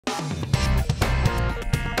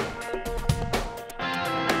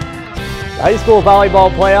The high school volleyball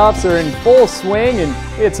playoffs are in full swing, and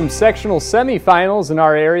we had some sectional semifinals in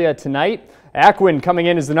our area tonight. Aquin coming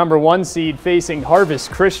in as the #1 seed facing Harvest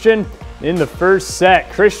Christian. In the first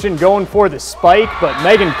set, Christian going for the spike, but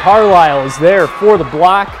Megan Carlisle is there for the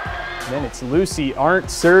block. And then it's Lucy Arndt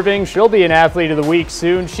serving. She'll be an athlete of the week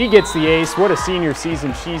soon. She gets the ace. What a senior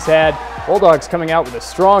season she's had. Bulldogs coming out with a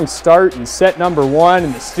strong start in set #1,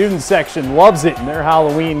 and the student section loves it in their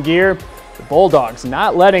Halloween gear. The Bulldogs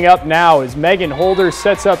not letting up now as Megan Holder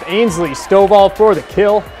sets up Ainsley Stovall for the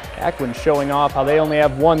kill. Aquin showing off how they only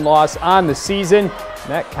have one loss on the season. And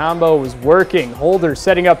that combo was working. Holder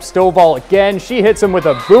setting up Stovall again. She hits him with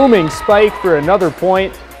a booming spike for another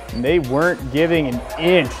point, and they weren't giving an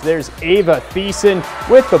inch. There's Ava Thiessen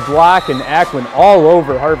with the block, and Aquin all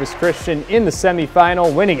over Harvest Christian in the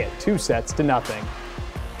semifinal, winning it 2-0.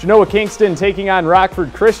 Genoa-Kingston taking on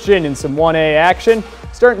Rockford Christian in some 1A action.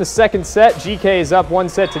 Starting the second set, GK is up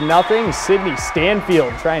 1-0. Sydney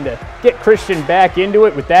Stanfield trying to get Christian back into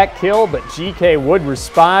it with that kill, but GK would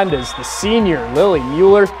respond as the senior Lily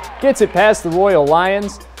Mueller gets it past the Royal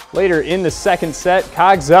Lions. Later in the second set,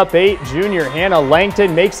 Cogs up 8. Junior Hannah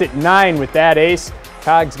Langton makes it 9 with that ace.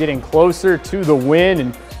 Cogs getting closer to the win,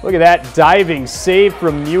 and look at that diving save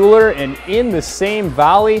from Mueller, and in the same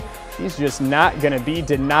volley, she's just not going to be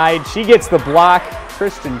denied. She gets the block.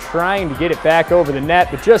 Christian trying to get it back over the net,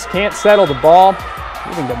 but just can't settle the ball.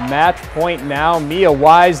 Moving to match point now. Mia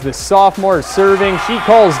Wise, the sophomore, serving. She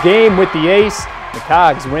calls game with the ace. The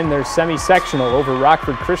Cogs win their semi-sectional over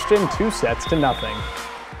Rockford Christian 2-0.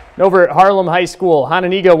 And over at Harlem High School,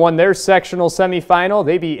 Hononegah won their sectional semifinal.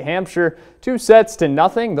 They beat Hampshire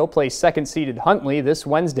 2-0. They'll play second-seeded Huntley this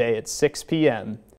Wednesday at 6 p.m.